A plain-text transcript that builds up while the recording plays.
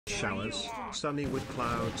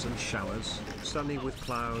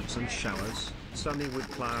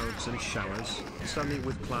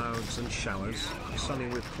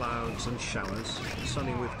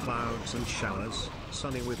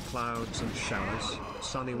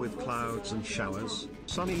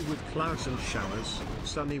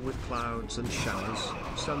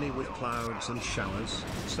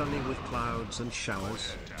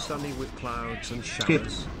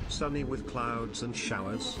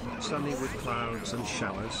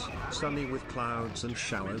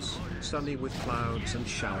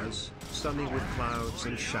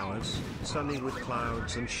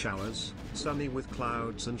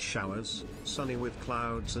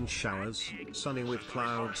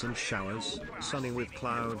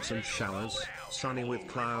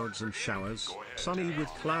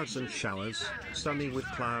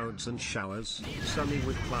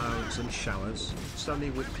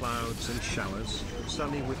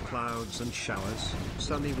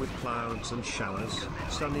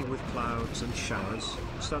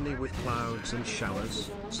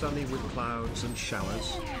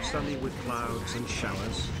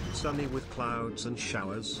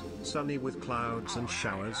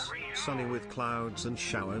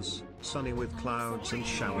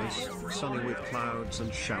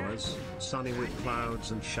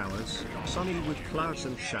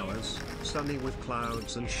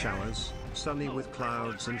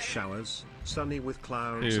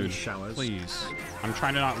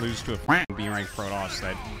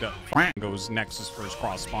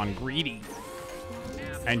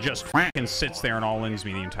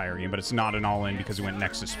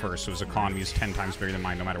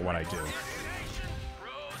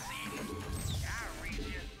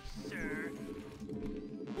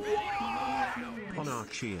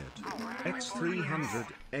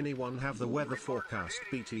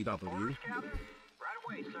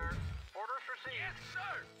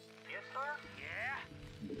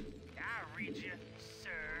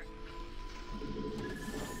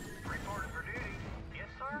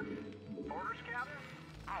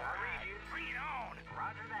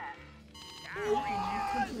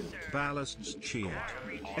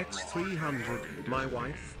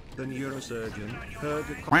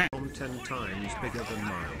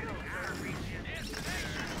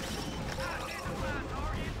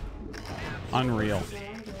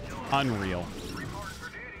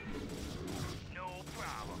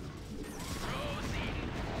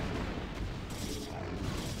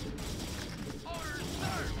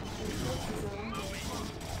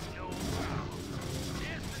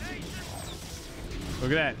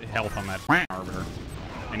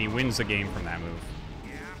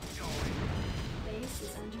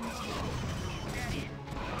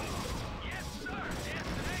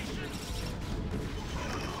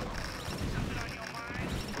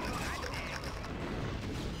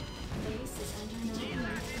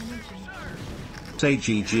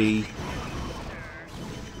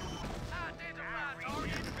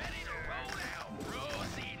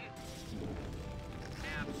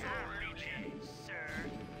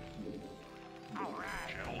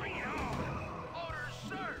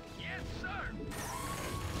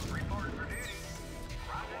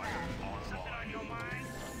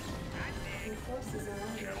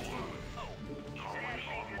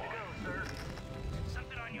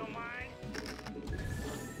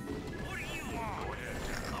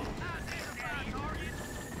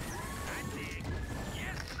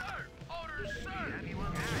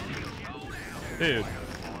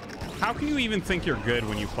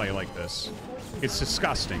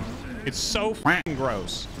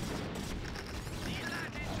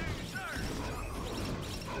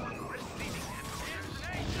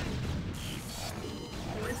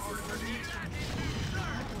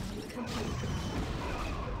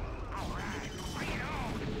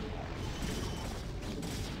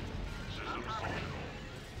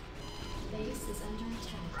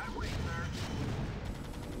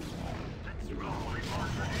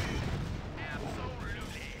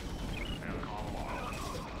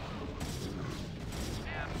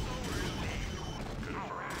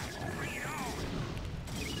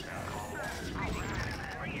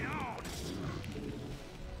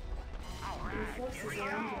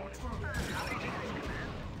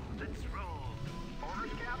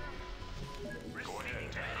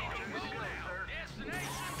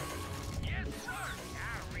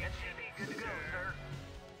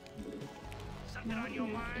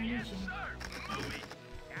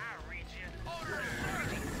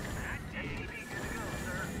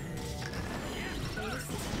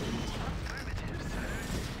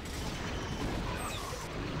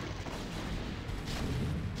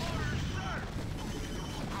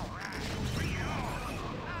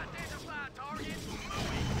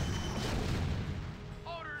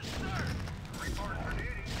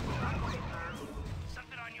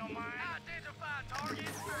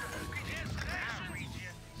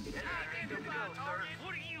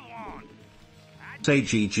What do you want? Say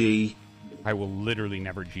GG. I will literally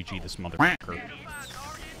never GG this motherfucker.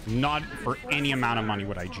 Not for any amount of money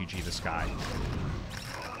would I GG this guy.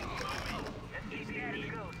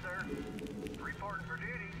 Reporting for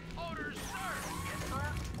duty. Orders, sir. Yes, sir.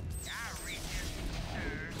 I read you, sir.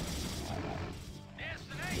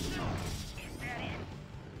 Destination. Is that it?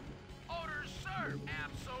 Orders, sir.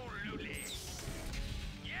 Absolutely.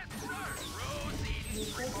 Yes, sir. Rosie.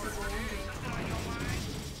 Reporting for duty. Something on your mind?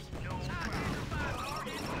 No problem.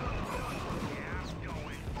 Yeah, I'm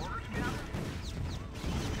going. Orders, Captain.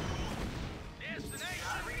 Destination. I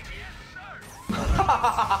read you, yes, sir.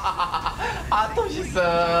 아토시스.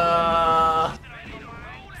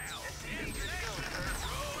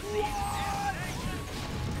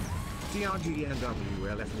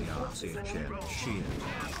 DRGNWLFDRCHN Shear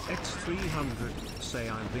X300 say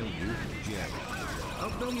I bill you J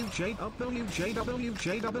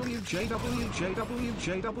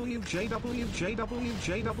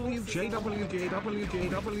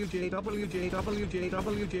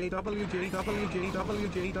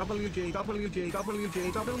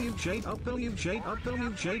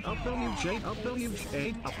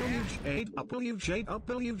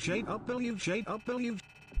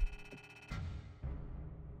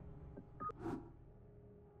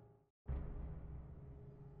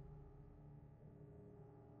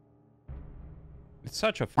It's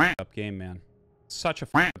such a f***up game, man. Such a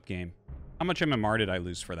f***up game. How much MMR did I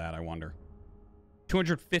lose for that, I wonder?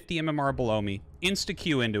 250 MMR below me.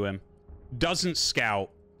 Insta-Q into him. Doesn't scout.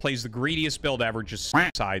 Plays the greediest build ever. Just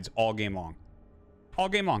sides all game long. All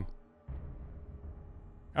game long.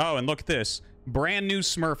 Oh, and look at this. Brand new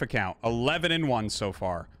Smurf account. 11-1 so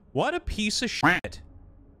far. What a piece of shit.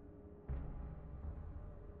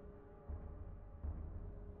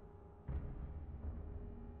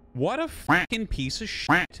 What a fucking piece of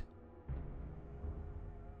shit.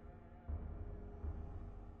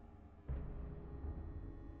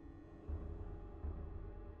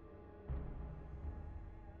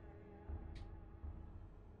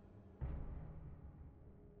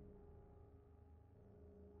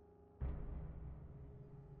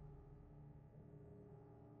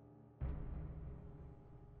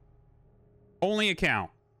 Only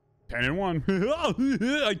account.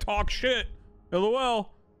 10-1. I talk shit.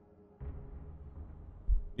 LOL.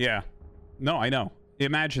 Yeah. No, I know.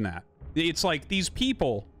 Imagine that. It's like these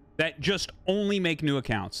people that just only make new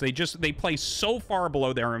accounts. They play so far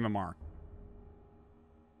below their MMR.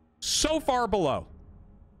 So far below.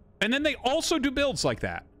 And then they also do builds like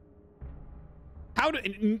that. We're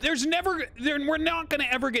not going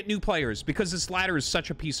to ever get new players because this ladder is such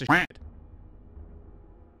a piece of shit.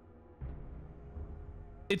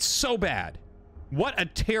 It's so bad. What a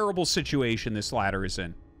terrible situation this ladder is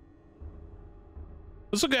in.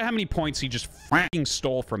 Let's look at how many points he just fucking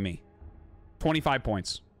stole from me. 25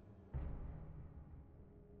 points.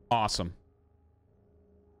 Awesome.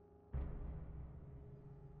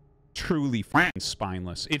 Truly fucking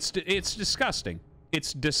spineless. It's disgusting.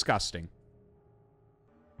 It's disgusting.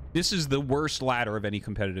 This is the worst ladder of any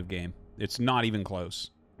competitive game. It's not even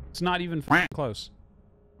close. It's not even fucking close.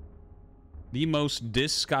 The most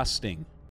disgusting